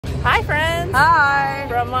Hi friends! Hi!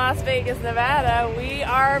 From Las Vegas, Nevada. We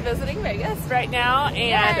are visiting Vegas right now,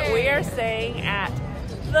 and we are staying at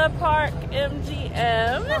the Park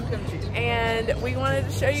MGM. And we wanted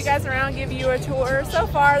to show you guys around, give you a tour. So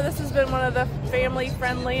far, this has been one of the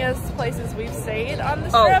family-friendliest places we've stayed on the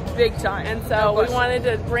trip. Oh, big time. And so we wanted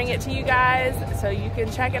to bring it to you guys so you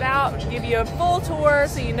can check it out, give you a full tour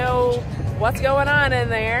so you know what's going on in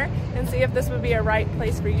there, and see if this would be a right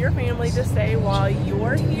place for your family to stay while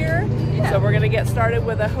you're here. So we're gonna get started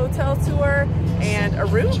with a hotel tour and a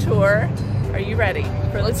room tour. Are you ready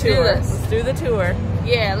for the tour? Let's do the tour.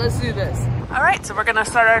 Yeah, let's do this. All right, so we're gonna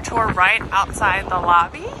start our tour right outside the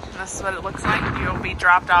lobby. This is what it looks like. You'll be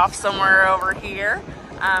dropped off somewhere over here.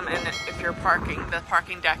 And if you're parking, the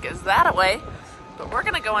parking deck is that way. But we're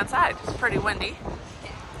gonna go inside. It's pretty windy.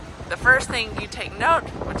 The first thing you take note,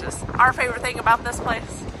 which is our favorite thing about this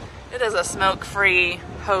place, it is a smoke-free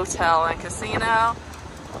hotel and casino.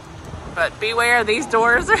 But beware, these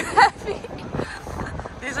doors are heavy.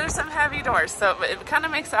 These are some heavy doors, so it kind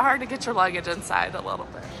of makes it hard to get your luggage inside a little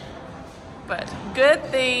bit. But good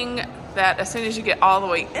thing that as soon as you get all the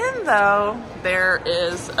way in though, there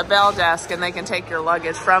is a bell desk and they can take your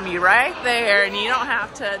luggage from you right there and you don't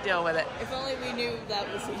have to deal with it. If only we knew that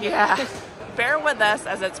was the case. Yeah. Bear with us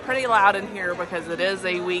as it's pretty loud in here because it is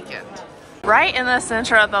a weekend. Right in the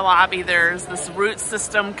center of the lobby, there's this root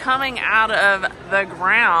system coming out of the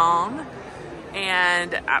ground.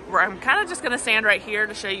 And I'm kind of just going to stand right here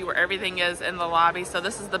to show you where everything is in the lobby. So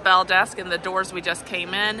this is the bell desk and the doors we just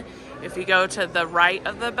came in. If you go to the right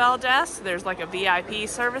of the bell desk, there's like a VIP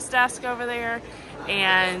service desk over there.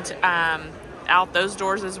 And out those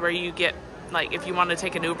doors is where you get, like if you want to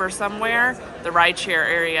take an Uber somewhere, the ride share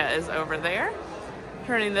area is over there.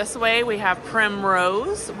 Turning this way, we have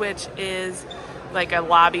Primrose, which is like a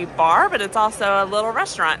lobby bar, but it's also a little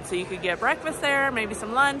restaurant. So you could get breakfast there, maybe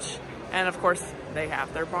some lunch, and of course they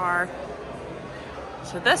have their bar.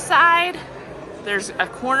 To this side, there's a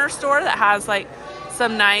corner store that has like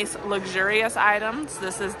some nice luxurious items.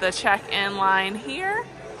 This is the check-in line here.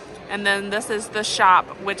 And then this is the shop,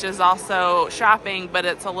 which is also shopping, but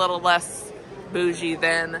it's a little less bougie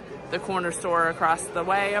than the corner store across the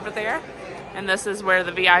way over there. And this is where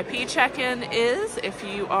the VIP check-in is. If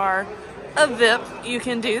you are a VIP, you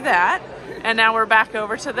can do that. And now we're back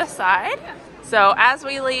over to this side. So as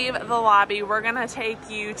we leave the lobby, we're gonna take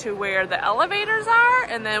you to where the elevators are,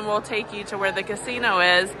 and then we'll take you to where the casino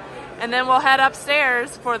is, and then we'll head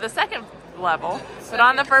upstairs for the second level. But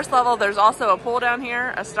on the first level, there's also a pool down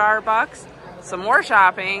here, a Starbucks, some more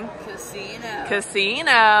shopping,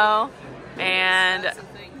 casino, and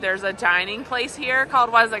there's a dining place here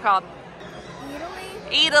called, what is it called?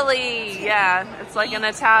 Italy, yeah, it's like an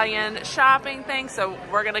Italian shopping thing, so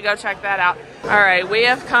we're gonna go check that out. All right, we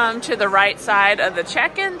have come to the right side of the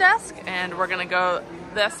check-in desk, and we're gonna go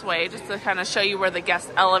this way just to kind of show you where the guest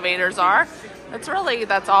elevators are.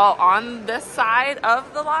 That's all on this side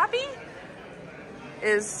of the lobby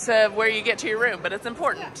is where you get to your room, but it's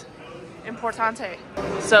important. Importante.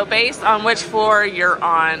 So based on which floor you're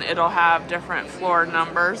on, it'll have different floor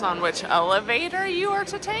numbers on which elevator you are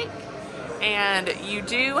to take. And you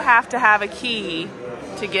do have to have a key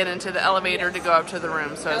to get into the elevator to go up to the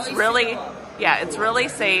room. So it's really, it's really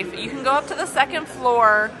safe. You can go up to the second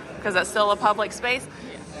floor because that's still a public space,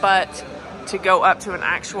 but to go up to an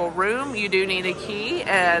actual room, you do need a key,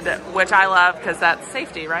 and which I love because that's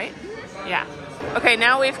safety, right? Yeah. Okay,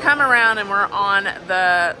 now we've come around and we're on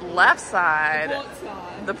the left side,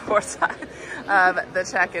 the port side of the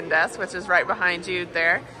check-in desk, which is right behind you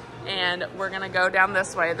there. And we're gonna go down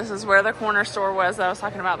this way. This is where the corner store was that I was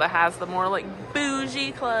talking about that has the more like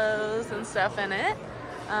bougie clothes and stuff in it.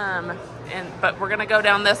 But we're gonna go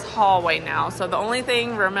down this hallway now. So the only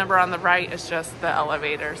thing, remember, on the right is just the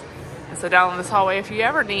elevators. And so down this hallway, if you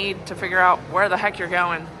ever need to figure out where the heck you're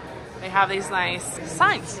going, they have these nice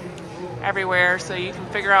signs everywhere so you can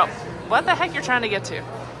figure out what the heck you're trying to get to.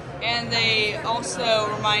 And they also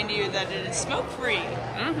remind you that it is smoke-free.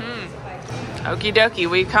 Okie dokie,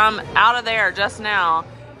 we come out of there just now.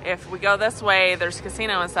 If we go this way, there's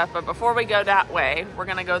casino and stuff, but before we go that way, we're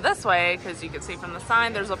gonna go this way because you can see from the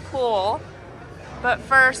sign there's a pool. But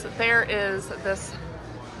first, there is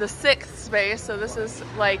the sixth space, so this is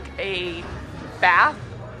like a bath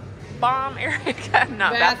bomb area.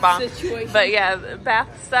 Not bath bomb, situation. But yeah,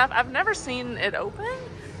 bath stuff. I've never seen it open,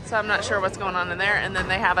 so I'm not sure what's going on in there. And then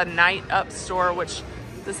they have a night up store, which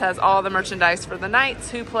This has all the merchandise for the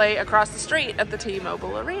Knights who play across the street at the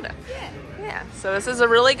T-Mobile Arena. Yeah, so this is a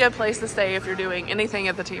really good place to stay if you're doing anything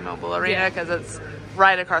at the T-Mobile Arena because it's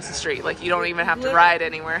right across the street. Like, you don't even have to ride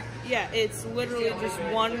anywhere. Yeah, it's literally just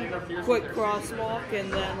one quick crosswalk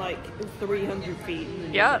and then like 300 feet.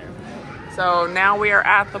 Yep. So now we are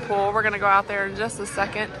at the pool. We're gonna go out there in just a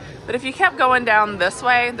second. But if you kept going down this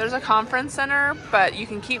way, there's a conference center, but you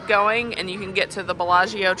can keep going and you can get to the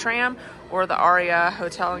Bellagio tram or the Aria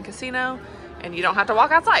Hotel and Casino, and you don't have to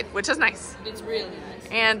walk outside, which is nice. It's really nice.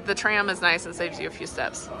 And the tram is nice and saves you a few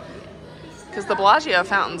steps. Because the Bellagio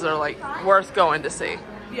fountains are like worth going to see.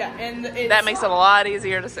 Yeah, and that makes it a lot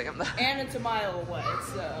easier to see them though. And it's a mile away,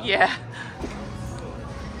 so. Yeah.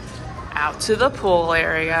 Out to the pool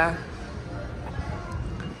area.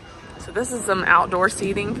 So this is some outdoor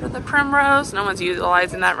seating for the Primrose. No one's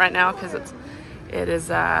utilizing that right now because it is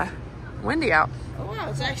windy out. Oh wow,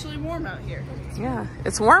 it's actually warm out here. Yeah,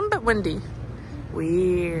 it's warm but windy.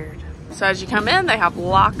 Weird. So as you come in, they have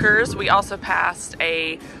lockers. We also passed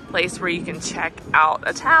a place where you can check out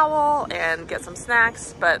a towel and get some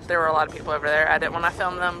snacks, but there were a lot of people over there. I didn't want to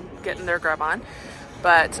film them getting their grub on.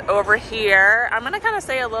 But over here, I'm gonna kind of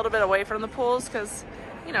stay a little bit away from the pools because,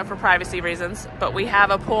 you know, for privacy reasons. But we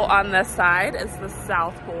have a pool on this side. It's the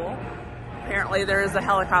south pool. Apparently there is a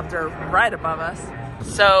helicopter right above us.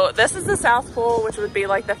 So this is the south pool, which would be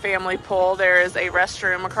like the family pool. There is a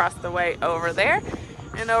restroom across the way over there.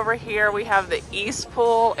 And over here we have the east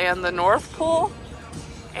pool and the north pool.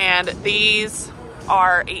 And these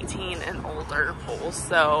are 18 and older pools.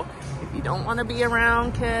 So if you don't want to be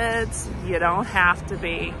around kids, you don't have to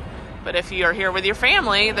be. But if you're here with your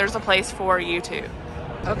family, there's a place for you too.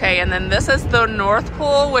 Okay, and then this is the north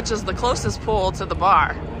pool, which is the closest pool to the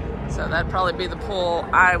bar. So that'd probably be the pool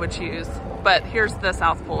I would choose. But here's the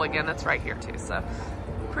south pool again, it's right here too. So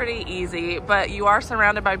pretty easy, but you are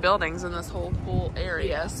surrounded by buildings in this whole pool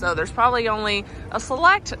area. So there's probably only a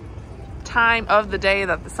select time of the day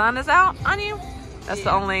that the sun is out on you. That's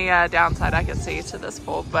the only downside I could see to this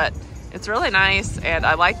pool, but it's really nice. And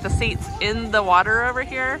I like the seats in the water over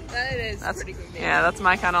here. That is pretty good. Yeah, that's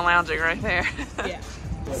my kind of lounging right there. Yeah.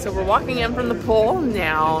 So we're walking in from the pool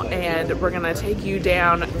now, and we're gonna take you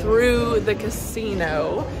down through the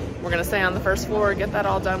casino. We're gonna stay on the first floor, get that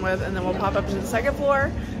all done with, and then we'll pop up to the second floor,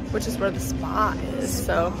 which is where the spa is.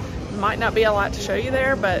 So might not be a lot to show you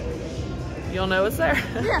there, but you'll know it's there.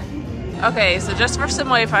 Yeah. Okay, so just for some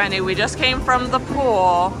wayfinding, we just came from the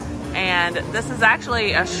pool, and this is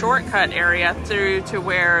actually a shortcut area through to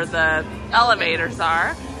where the elevators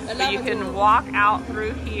are. But you can walk out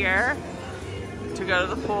through here to go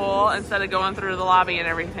to the pool instead of going through the lobby and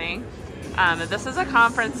everything. This is a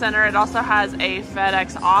conference center. It also has a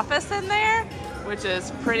FedEx office in there, which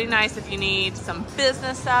is pretty nice if you need some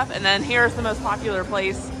business stuff. And then here's the most popular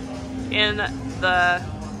place in the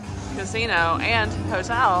casino and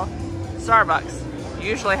hotel, Starbucks.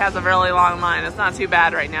 Usually has a really long line. It's not too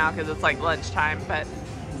bad right now because it's like lunchtime, but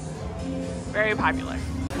very popular.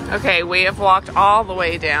 Okay, we have walked all the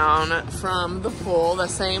way down from the pool, the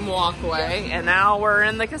same walkway, and now we're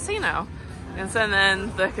in the casino. And so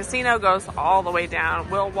then the casino goes all the way down.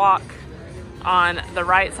 We'll walk on the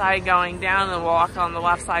right side going down, and we'll walk on the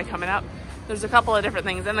left side coming up. There's a couple of different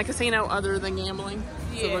things in the casino other than gambling,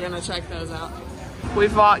 so we're gonna check those out.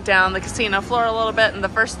 We've walked down the casino floor a little bit, and the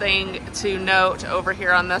first thing to note over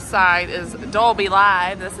here on this side is Dolby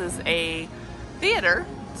Live. This is a theater,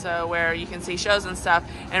 so where you can see shows and stuff.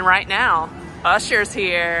 And right now, Usher's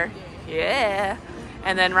here. Yeah.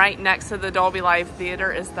 And then right next to the Dolby Live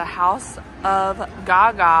Theater is the House of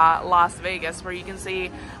Gaga, Las Vegas, where you can see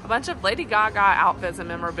a bunch of Lady Gaga outfits and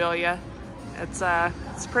memorabilia. It's a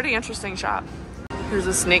pretty interesting shop. Here's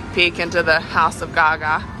a sneak peek into the House of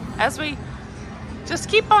Gaga as we just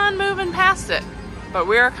keep on moving past it. But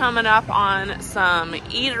we're coming up on some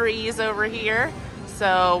eateries over here.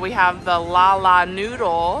 So we have the La La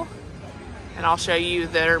Noodle, and I'll show you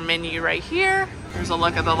their menu right here. Here's a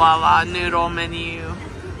look at the La La Noodle menu.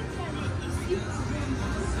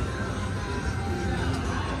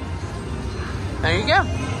 There you go.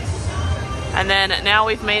 And then now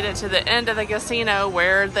we've made it to the end of the casino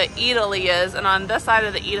where the Eataly is. And on this side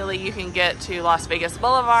of the Eataly, you can get to Las Vegas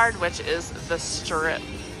Boulevard, which is the Strip.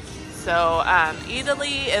 So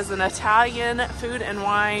Eataly is an Italian food and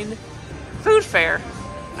wine food fair,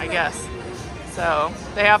 I guess. So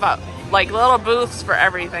they have like little booths for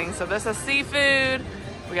everything. So this is seafood.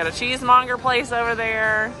 We got a cheesemonger place over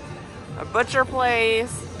there, a butcher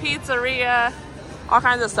place, pizzeria, all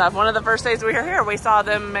kinds of stuff. One of the first days we were here, we saw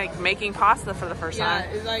them making pasta for the first time.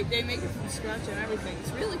 Yeah, it's like they make it from scratch and everything.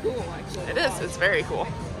 It's really cool, actually. It is. It's very cool.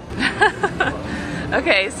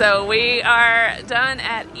 Okay, so we are done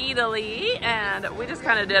at Italy, and we just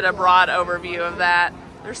kind of did a broad overview of that.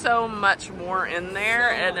 There's so much more in there,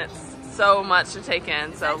 and it's so much to take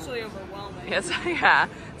in. So It's actually overwhelming. yes, yeah,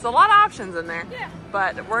 it's a lot of options in there. Yeah.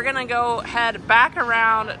 But we're gonna go head back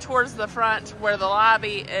around towards the front where the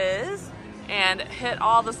lobby is and hit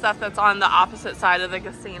all the stuff that's on the opposite side of the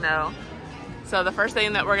casino. So the first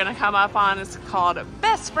thing that we're gonna come up on is called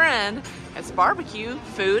Best Friend. It's barbecue,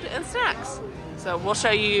 food, and snacks. So we'll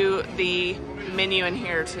show you the menu in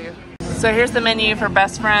here too. So here's the menu for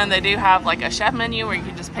Best Friend. They do have like a chef menu where you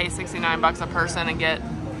can just pay 69 bucks a person and get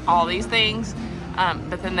all these things.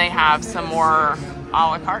 But then they have some more a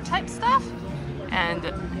la carte type stuff. And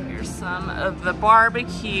here's some of the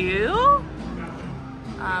barbecue.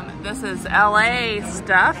 This is LA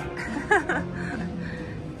stuff.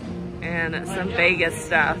 And some Vegas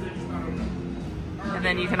stuff. And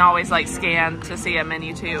then you can always like scan to see a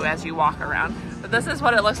menu too as you walk around. But this is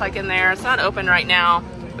what it looks like in there. It's not open right now,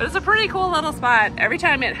 but it's a pretty cool little spot. Every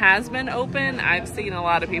time it has been open, I've seen a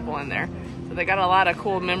lot of people in there. So they got a lot of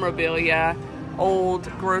cool memorabilia, old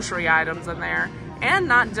grocery items in there. And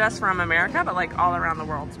not just from America, but like all around the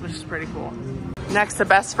world, which is pretty cool. Next to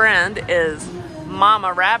Best Friend is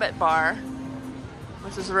Mama Rabbit Bar,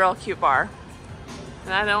 which is a real cute bar.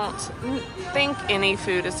 And I don't think any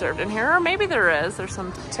food is served in here, or maybe there is. There's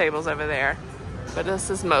some tables over there, but this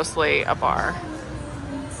is mostly a bar,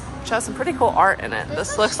 which has some pretty cool art in it.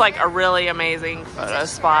 This looks like a really amazing photo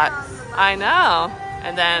spot. I know.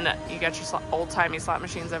 And then you got your old-timey slot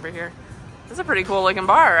machines over here. This is a pretty cool looking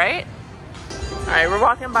bar, right? All right, we're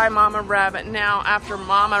walking by Mama Rabbit now after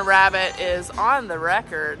Mama Rabbit is on the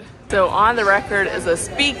record. So on the record is a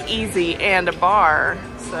speakeasy and a bar.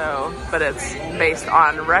 So, but it's based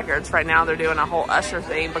on records. Right now they're doing a whole Usher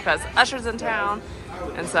thing because Usher's in town.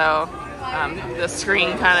 And so the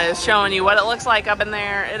screen kind of is showing you what it looks like up in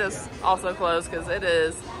there. It is also closed because it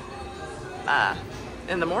is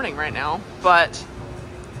in the morning right now. But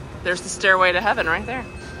there's the stairway to heaven right there.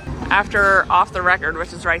 After Off the Record,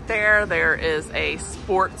 which is right there, there is a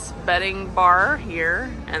sports betting bar here.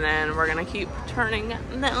 And then we're gonna keep turning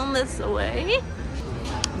down this way.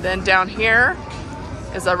 Then down here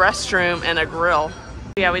is a restroom and a grill.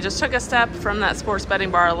 Yeah, we just took a step from that sports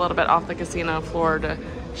betting bar a little bit off the casino floor to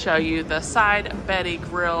show you the side Betty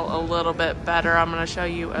grill a little bit better. I'm gonna show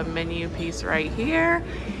you a menu piece right here.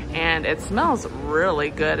 And it smells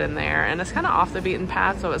really good in there. And it's kind of off the beaten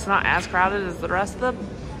path, so it's not as crowded as the rest of the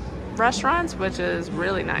restaurants, which is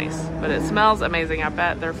really nice. But it smells amazing. I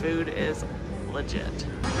bet their food is legit.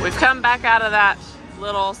 We've come back out of that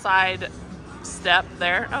little side step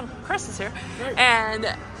there. Oh, Chris is here. And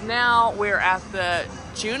now we're at the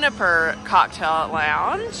Juniper Cocktail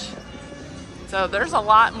Lounge. So there's a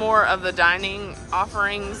lot more of the dining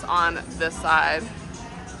offerings on this side.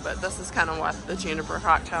 But this is kind of what the Juniper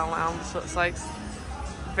Cocktail Lounge looks like.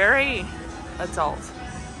 Very adult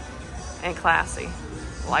and classy.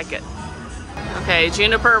 Like it. Okay,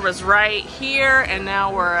 Juniper was right here, and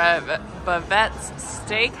now we're at Bavette's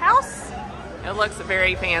Steakhouse. It looks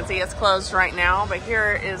very fancy. It's closed right now, but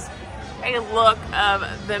here is a look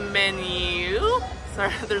of the menu. So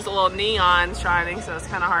there's a little neon shining, so it's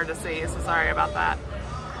kind of hard to see, so sorry about that.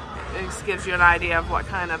 It just gives you an idea of what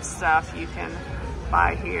kind of stuff you can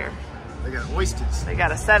buy here. They got oysters. They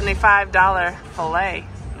got a $75 filet.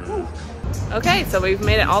 Ooh. Okay, so we've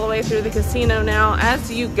made it all the way through the casino now. As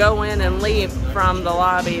you go in and leave from the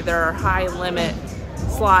lobby, there are high limit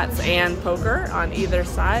slots and poker on either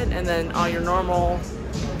side, and then all your normal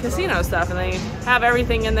casino stuff. And they have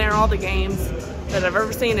everything in there, all the games that I've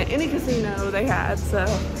ever seen at any casino they had. So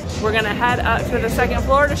we're gonna head up to the second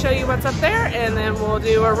floor to show you what's up there, and then we'll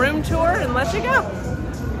do a room tour and let you go.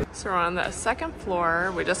 So we're on the second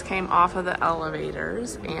floor. We just came off of the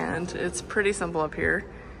elevators, and it's pretty simple up here.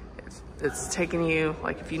 It's taking you,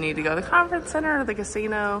 like if you need to go to the conference center or the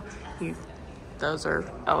casino, those are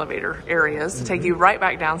elevator areas to take you right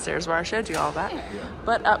back downstairs where I showed you all that.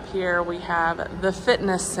 But up here we have the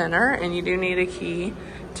fitness center, and you do need a key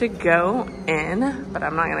to go in, but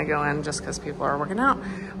I'm not gonna go in just because people are working out.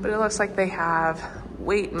 But it looks like they have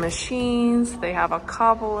weight machines. They have a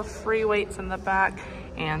couple of free weights in the back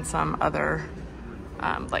and some other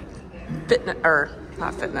like fitness, or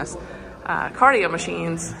not fitness, cardio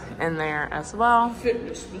machines in there as well.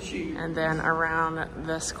 Fitness machine. And then around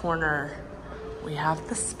this corner, we have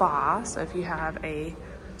the spa. So if you have a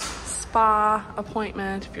spa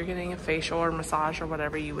appointment, if you're getting a facial or massage or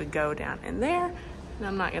whatever, you would go down in there. And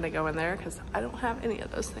I'm not gonna go in there because I don't have any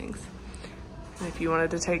of those things. And if you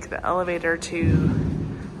wanted to take the elevator to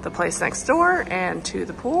the place next door and to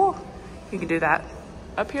the pool, you can do that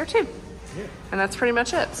up here too. And that's pretty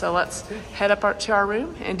much it. So let's head up to our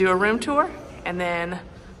room and do a room tour, and then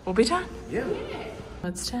we'll be done. Yeah.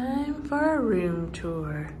 It's time for a room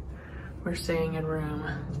tour. We're staying in room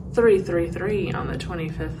 333 on the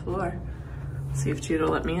 25th floor. Let's see if Jude will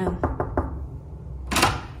let me in.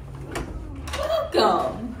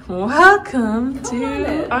 Welcome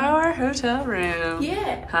to our hotel room.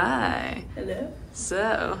 Yeah. Hi. Hello.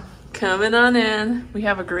 So, coming on in. We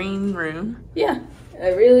have a green room. Yeah.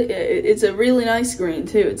 It's a really nice green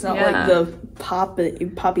too. It's not like the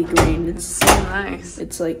poppy green. It's so nice.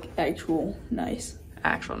 It's like actual nice.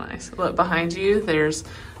 Actual nice. Look, behind you, there's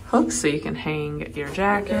hooks so you can hang your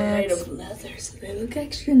jackets. They're made of leather, so they look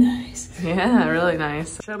extra nice. Yeah, really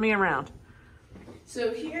nice. Show me around.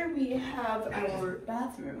 So here we have our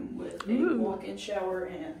bathroom with a walk-in shower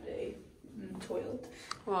and a toilet.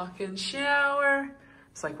 Walk-in shower.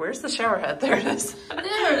 It's like, where's the shower head? There it is.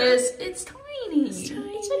 There it is. It's tiny. It's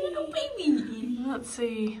tiny. It's a little baby. Let's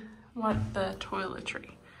see what the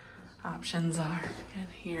toiletry options are in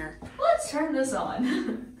here. Let's turn this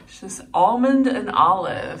on. It's just almond and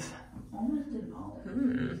olive. Almond and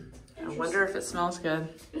olive. I wonder if it smells good.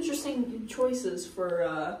 Interesting choices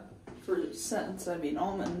for scents. I mean,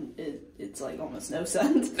 almond, it's like almost no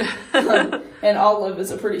scent. And olive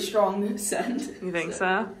is a pretty strong scent. You think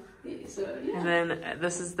so? So, yeah. And then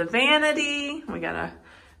this is the vanity. We got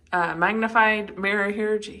a magnified mirror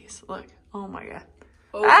here. Jeez, look. Oh my God.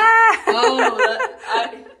 Oh,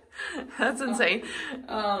 Ah! That's insane.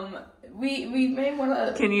 We may want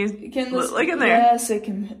to. Can this, look in there? Yes, it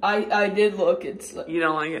can. I did look. It's. You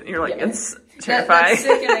don't like it. You're like, yeah. It's terrifying. That's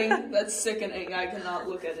sickening. That's sickening. I cannot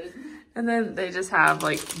look at it. And then they just have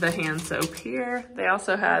like the hand soap here. They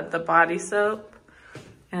also had the body soap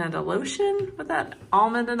and a lotion with that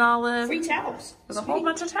almond and olive. Free towels. With a whole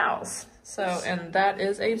bunch of towels. So, and that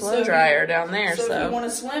is a blow dryer down there. So if you want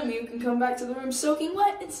to swim, you can come back to the room soaking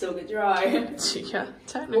wet and still get dry. Yeah,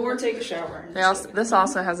 technically. Or take a shower. This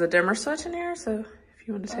also has a dimmer switch in here, so if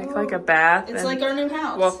you want to take like a bath. It's like our new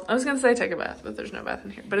house. Well, I was going to say take a bath, but there's no bath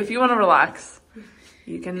in here. But if you want to relax,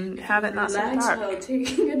 you can have it not so dark. Relax while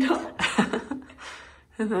taking a dump.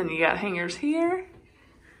 And then you got hangers here.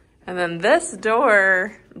 And then this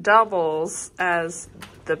door doubles as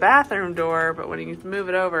the bathroom door, but when you move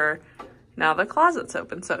it over, now the closet's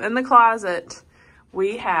open. So in the closet,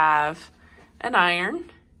 we have an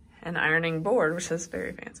ironing board, which is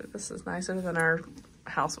very fancy. This is nicer than our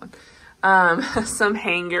house one. Some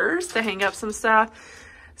hangers to hang up some stuff,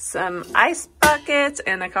 some ice buckets,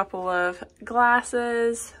 and a couple of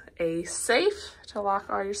glasses, a safe to lock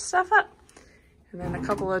all your stuff up, and then a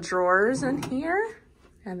couple of drawers in here,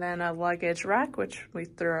 and then a luggage rack, which we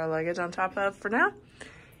threw our luggage on top of for now.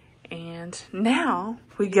 And now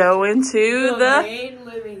we go into the main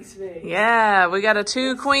living space. Yeah, we got a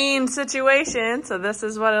 2 queen situation. So this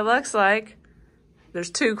is what it looks like.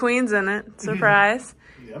 There's 2 queens in it. Surprise.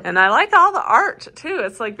 Yep. And I like all the art too.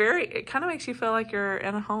 It's like it kind of makes you feel like you're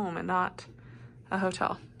in a home and not a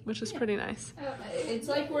hotel, which is pretty nice. It's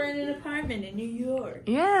like we're in an apartment in New York.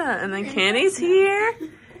 Yeah, and then Kenny's here.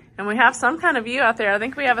 And we have some kind of view out there. I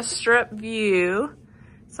think we have a strip view.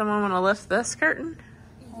 Someone want to lift this curtain?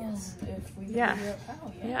 Yes, if we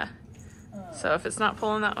yeah. So if it's not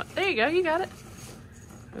pulling that one, there you go, you got it.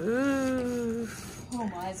 Ooh. Oh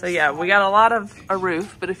my. So yeah, we got a lot of a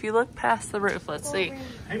roof, but if you look past the roof, let's see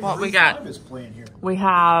what we got. We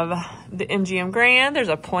have the MGM Grand. There's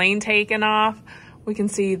a plane taking off. We can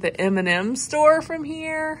see the M&M store from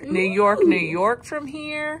here. Ooh. New York from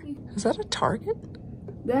here. Is that a Target?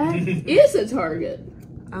 That is a Target.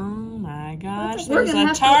 Oh my gosh, there's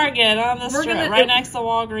a Target on the strip right next to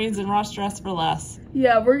Walgreens and Ross Dress for Less.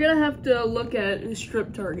 Yeah, we're gonna have to look at a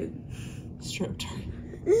strip Target. Strip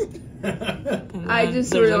Target. I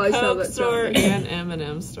just realized how that's store and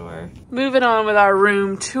M&M store. Moving on with our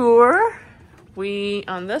room tour. We,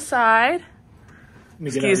 on this side,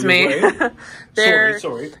 excuse me, there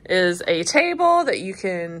is a table that you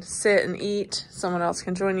can sit and eat. Someone else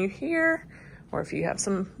can join you here. Or if you have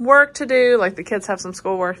some work to do, like the kids have some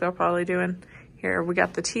school work they're probably doing. Here, we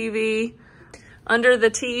got the TV. Under the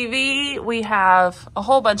TV, we have a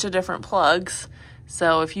whole bunch of different plugs.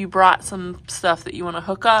 So if you brought some stuff that you want to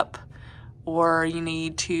hook up or you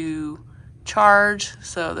need to charge,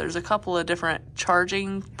 so there's a couple of different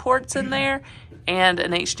charging ports in there and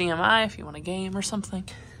an HDMI if you want a game or something.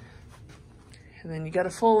 And then you got a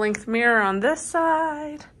full-length mirror on this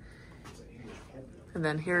side. And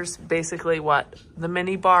then here's basically what the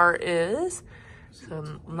mini bar is.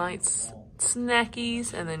 Some nice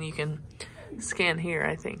snackies, and then you can scan here,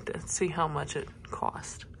 I think, to see how much it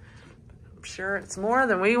cost. sure it's more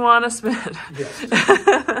than we want to spend. Yes.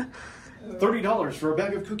 $30 for a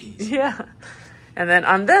bag of cookies. Yeah. And then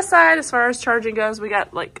on this side, as far as charging goes, we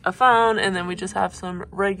got like a phone, and then we just have some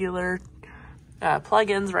regular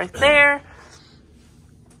plugins right there.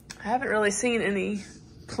 I haven't really seen any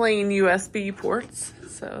plain USB ports,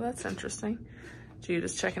 so that's interesting. Jude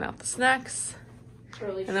is checking out the snacks.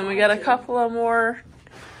 Really And then we got a couple of more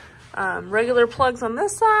regular plugs on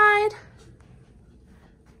this side.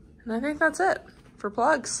 And I think that's it for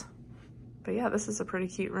plugs. But yeah, this is a pretty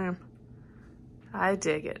cute room. I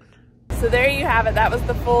dig it. So there you have it. That was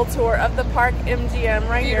the full tour of the Park MGM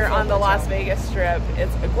right here on the Las Vegas Strip.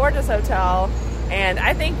 It's a gorgeous hotel, and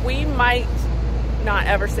I think we might not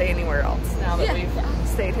ever stay anywhere else now that we've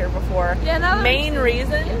stayed here before. Yeah, main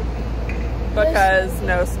reason, because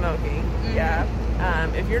no smoking. Yeah.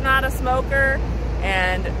 If you're not a smoker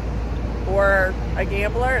or a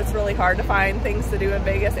gambler, it's really hard to find things to do in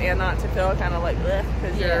Vegas and not to feel kind of like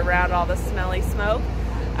because you're around all the smelly smoke.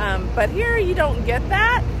 But here you don't get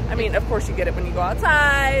that. I mean, of course you get it when you go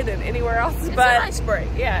outside and anywhere else. It's but a nice break.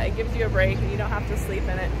 Yeah, it gives you a break and you don't have to sleep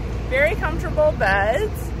in it. Very comfortable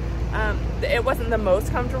beds. It wasn't the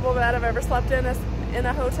most comfortable bed I've ever slept in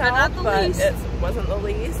a hotel, but it wasn't the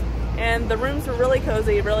least. And the rooms were really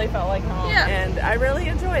cozy. It really felt like home. Yeah. And I really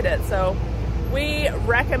enjoyed it. So we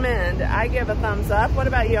recommend. I give a thumbs up. What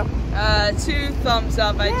about you? 2 thumbs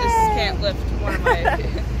up. Yay. I just can't lift one of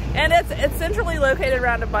my... And it's centrally located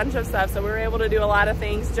around a bunch of stuff, so we were able to do a lot of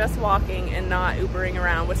things just walking and not Ubering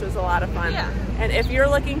around, which was a lot of fun. Yeah. And if you're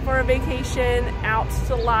looking for a vacation out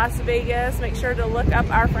to Las Vegas, make sure to look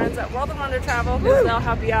up our friends at World of Wonder Travel, because they'll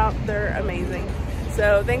help you out. They're amazing.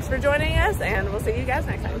 So thanks for joining us, and we'll see you guys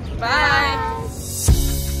next time. Bye.